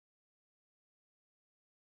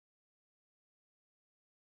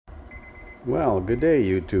Well, good day,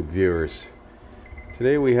 YouTube viewers.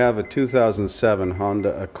 Today we have a 2007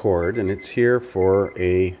 Honda Accord, and it's here for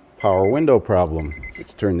a power window problem.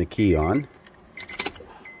 Let's turn the key on,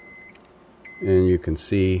 and you can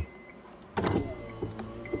see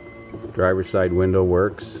driver's side window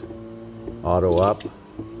works, auto up,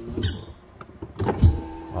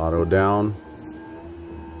 auto down,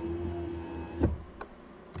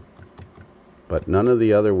 but none of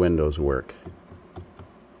the other windows work.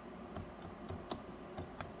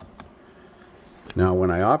 Now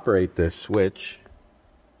when I operate this switch,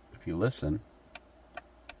 if you listen,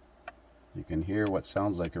 you can hear what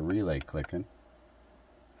sounds like a relay clicking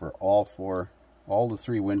for all the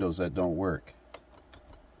three windows that don't work.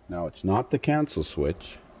 Now it's not the cancel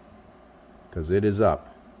switch, because it is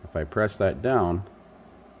up. If I press that down,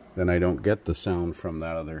 then I don't get the sound from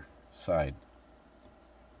that other side.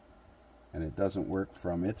 And it doesn't work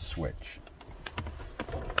from its switch.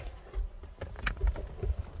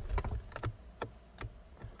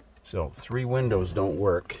 So three windows don't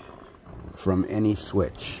work from any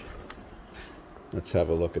switch. Let's have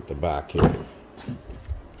a look at the back here.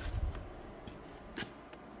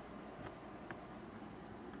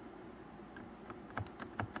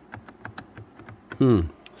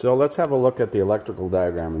 So let's have a look at the electrical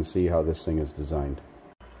diagram and see how this thing is designed.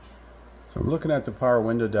 So I'm looking at the power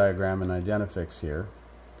window diagram in Identifix here,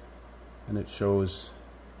 and it shows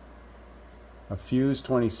a fuse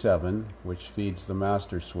 27, which feeds the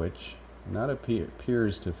master switch, and that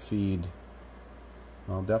appears to feed,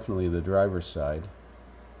 well, definitely the driver's side.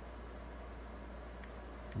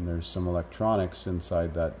 And there's some electronics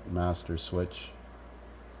inside that master switch.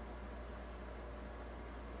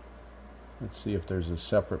 Let's see if there's a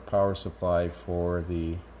separate power supply for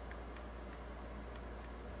the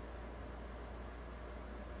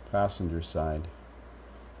passenger side.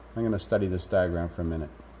 I'm going to study this diagram for a minute.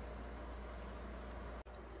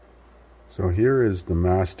 So here is the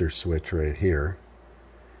master switch right here,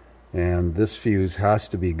 and this fuse has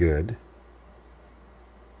to be good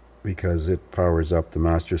because it powers up the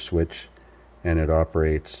master switch and it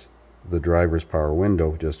operates the driver's power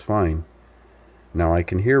window just fine. Now I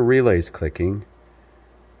can hear relays clicking,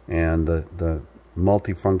 and the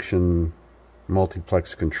multifunction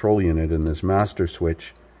multiplex control unit in this master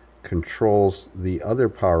switch controls the other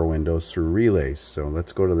power windows through relays. So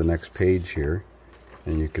let's go to the next page here,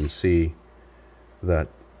 and you can see that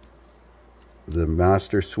the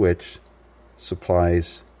master switch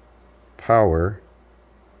supplies power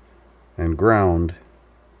and ground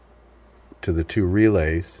to the two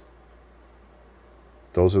relays.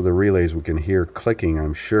 Those are the relays we can hear clicking,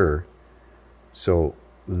 I'm sure. So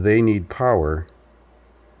they need power,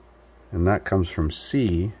 and that comes from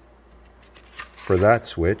C for that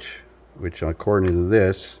switch, which according to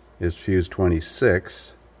this is fuse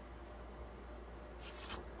 26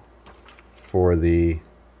 for the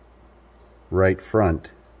right front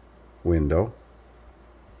window.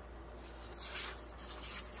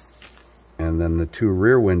 And then the two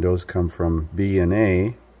rear windows come from B and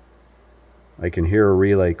A. I can hear a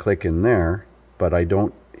relay click in there, but I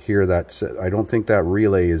don't hear that. I don't think that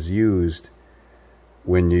relay is used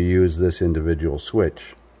when you use this individual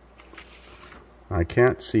switch. I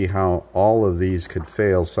can't see how all of these could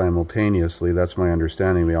fail simultaneously. That's my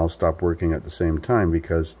understanding. They all stop working at the same time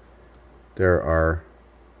because there are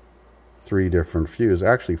three different fuses,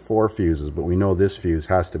 actually four fuses, but we know this fuse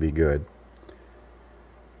has to be good.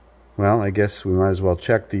 Well, I guess we might as well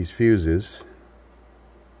check these fuses.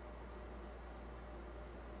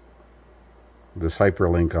 This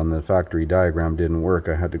hyperlink on the factory diagram didn't work.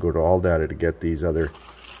 I had to go to ALLDATA to get these other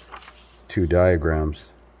two diagrams.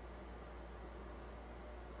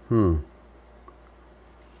 I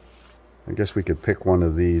guess we could pick one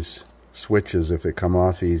of these switches if it come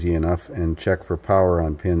off easy enough and check for power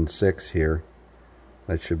on pin 6 here.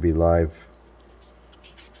 That should be live.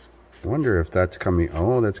 I wonder if that's coming,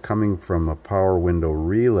 oh, that's coming from a power window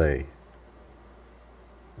relay.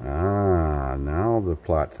 Ah, now the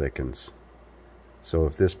plot thickens. So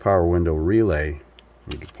if this power window relay,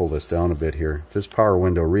 we can pull this down a bit here, if this power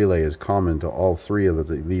window relay is common to all three of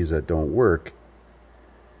these that don't work,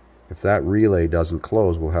 if that relay doesn't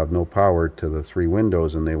close, we'll have no power to the three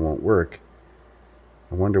windows and they won't work.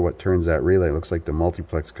 I wonder what turns that relay. It looks like the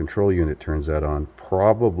multiplex control unit turns that on.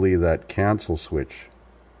 Probably that cancel switch,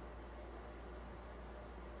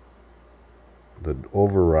 the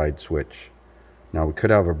override switch. Now we could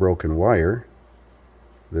have a broken wire,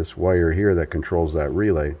 this wire here that controls that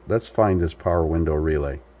relay. Let's find this power window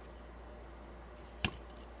relay.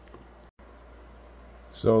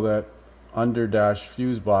 So that under dash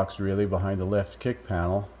fuse box relay behind the left kick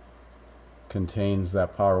panel contains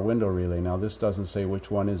that power window relay. Now this doesn't say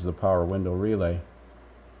which one is the power window relay.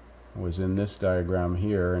 It was in this diagram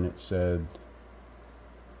here and it said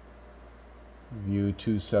view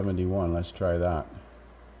 271. Let's try that.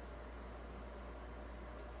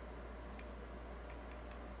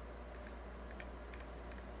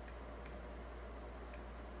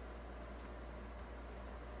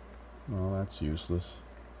 Well, that's useless.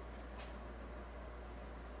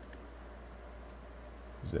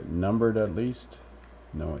 Is it numbered at least?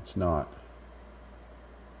 No, it's not.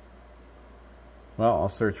 Well, I'll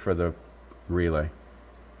search for the relay.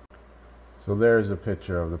 So there's a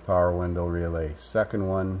picture of the power window relay. Second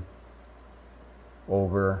one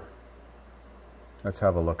over. Let's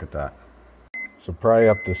have a look at that. So pry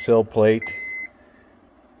up the sill plate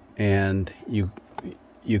and you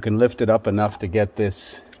can lift it up enough to get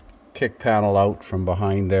this kick panel out from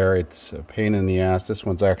behind there. It's a pain in the ass. This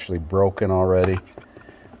one's actually broken already.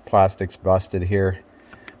 Plastic's busted here,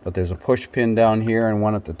 but there's a push pin down here and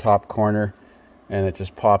one at the top corner, and it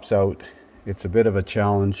just pops out. It's a bit of a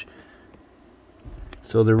challenge.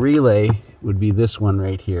 So the relay would be this one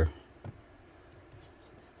right here.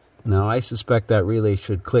 Now I suspect that relay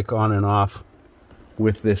should click on and off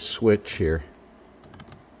with this switch here,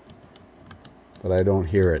 but I don't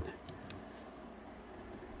hear it.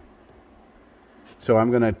 So I'm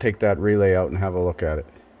going to take that relay out and have a look at it.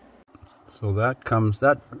 So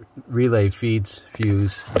that relay feeds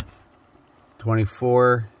fuse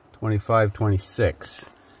 24, 25, 26,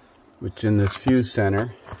 which in this fuse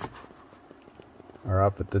center are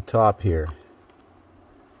up at the top here.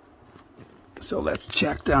 So let's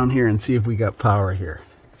check down here and see if we got power here.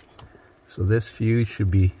 So this fuse should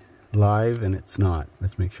be live and it's not.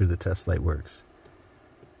 Let's make sure the test light works.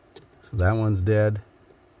 So that one's dead.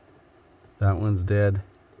 That one's dead.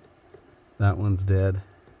 That one's dead.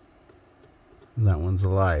 And that one's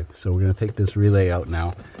alive. So we're going to take this relay out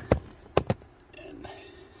now and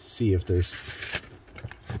see if there's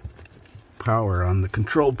power on the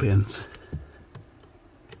control pins.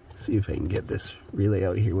 See if I can get this relay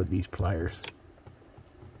out here with these pliers.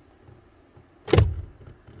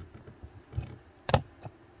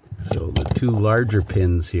 So the two larger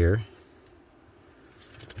pins here,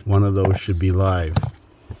 one of those should be live.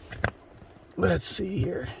 Let's see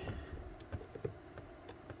here.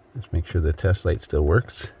 Let's make sure the test light still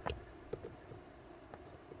works.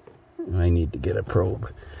 I need to get a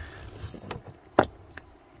probe.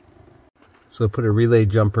 So I put a relay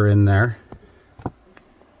jumper in there.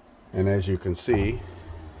 And as you can see,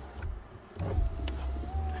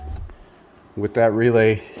 with that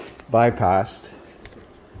relay bypassed,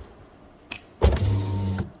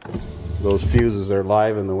 those fuses are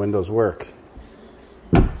live and the windows work.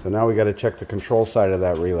 So now we got to check the control side of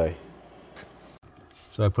that relay.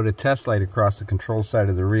 So I put a test light across the control side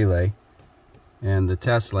of the relay, and the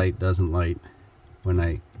test light doesn't light when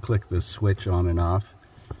I click the switch on and off.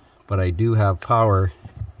 But I do have power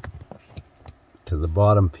to the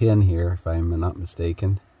bottom pin here, if I'm not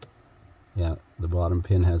mistaken. Yeah, the bottom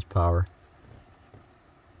pin has power.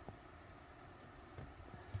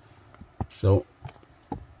 So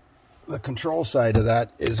the control side of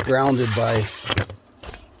that is grounded by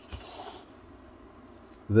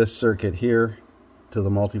this circuit here to the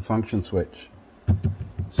multifunction switch.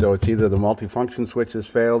 So it's either the multifunction switch has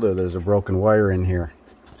failed or there's a broken wire in here.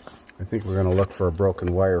 I think we're going to look for a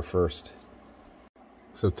broken wire first.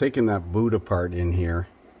 So taking that boot apart in here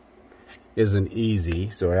isn't easy,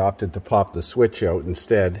 so I opted to pop the switch out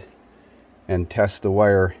instead and test the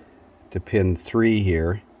wire to pin 3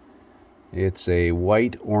 here. It's a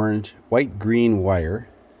white-green wire.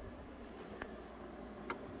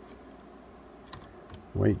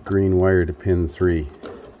 White-green wire to pin 3.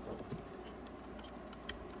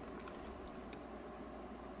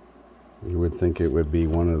 You would think it would be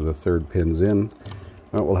one of the third pins in,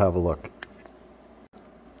 but we'll have a look.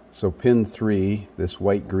 So pin 3, this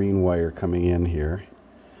white-green wire coming in here,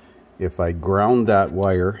 if I ground that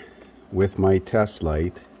wire with my test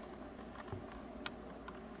light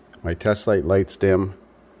lights dim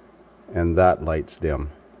and that lights dim.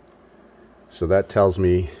 So that tells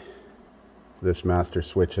me this master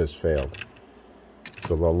switch has failed.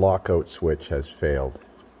 So the lockout switch has failed.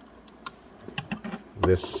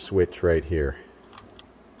 This switch right here.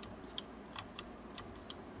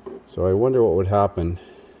 So I wonder what would happen.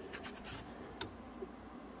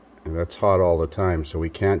 And that's hot all the time, so we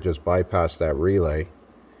can't just bypass that relay,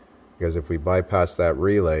 because if we bypass that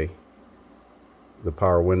relay, the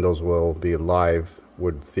power windows will be live,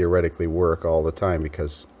 would theoretically work all the time,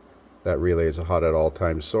 because that relay is a hot at all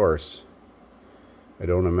time source. I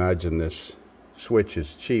don't imagine this switch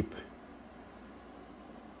is cheap.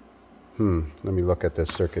 Let me look at this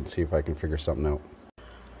circuit and see if I can figure something out.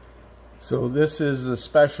 So this is a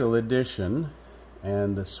special edition,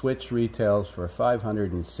 and the switch retails for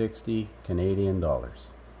 560 Canadian dollars.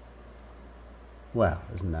 Wow,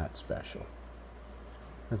 isn't that special?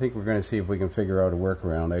 I think we're going to see if we can figure out a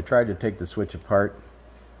workaround. I tried to take the switch apart,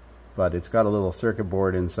 but it's got a little circuit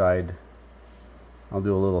board inside. I'll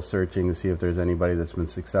do a little searching to see if there's anybody that's been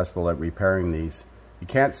successful at repairing these. You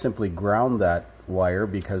can't simply ground that wire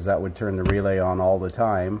because that would turn the relay on all the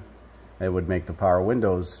time. It would make the power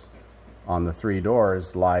windows on the 3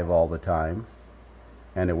 doors live all the time,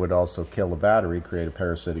 and it would also kill the battery, create a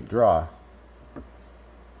parasitic draw.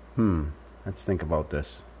 Let's think about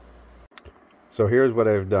this. So here's what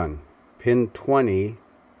I've done. Pin 20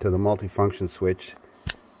 to the multifunction switch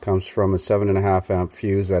comes from a 7.5 amp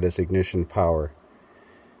fuse at its ignition power.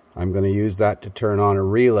 I'm going to use that to turn on a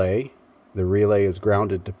relay. The relay is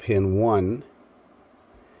grounded to pin 1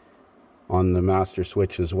 on the master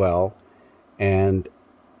switch as well, and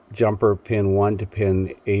jumper pin 1 to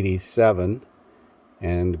pin 87,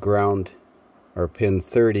 and ground or pin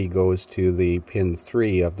 30 goes to the pin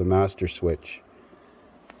 3 of the master switch.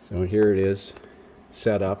 So here it is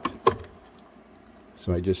set up.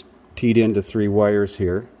 So I just teed into 3 wires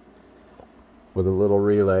here with a little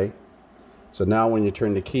relay. So now when you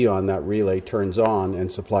turn the key on, that relay turns on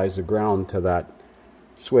and supplies the ground to that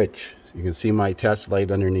switch. You can see my test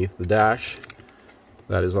light underneath the dash.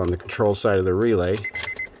 That is on the control side of the relay.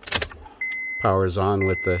 Power's on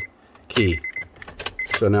with the key.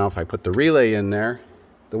 So now if I put the relay in there,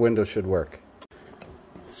 the window should work.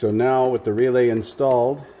 So now with the relay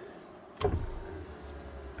installed,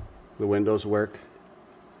 the windows work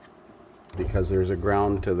because there's a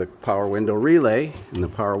ground to the power window relay, and the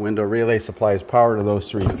power window relay supplies power to those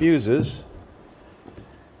 3 fuses.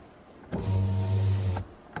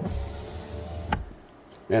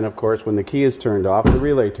 And of course, when the key is turned off, the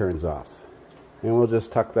relay turns off. And we'll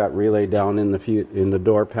just tuck that relay down in the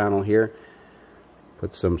door panel here.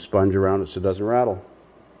 Put some sponge around it so it doesn't rattle.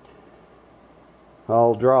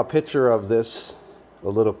 I'll draw a picture of this a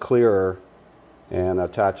little clearer and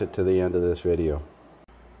attach it to the end of this video.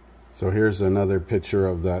 So here's another picture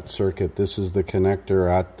of that circuit. This is the connector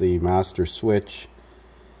at the master switch.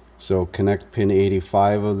 So connect pin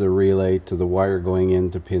 85 of the relay to the wire going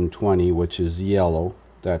into pin 20, which is yellow.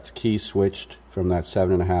 That's key switched from that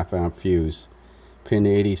 7.5 amp fuse. Pin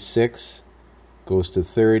 86 goes to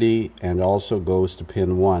 30 and also goes to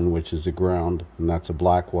pin 1, which is the ground, and that's a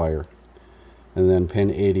black wire. And then pin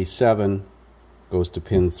 87 goes to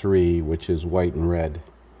pin 3, which is white and red.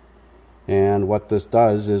 And what this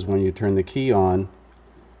does is when you turn the key on,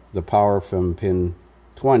 the power from pin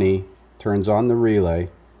 20 turns on the relay,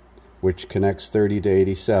 which connects 30 to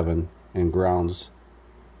 87 and grounds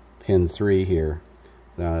pin 3 here.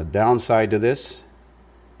 The downside to this,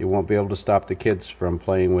 you won't be able to stop the kids from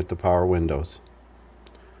playing with the power windows,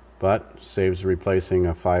 but saves replacing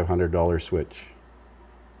a $500 switch.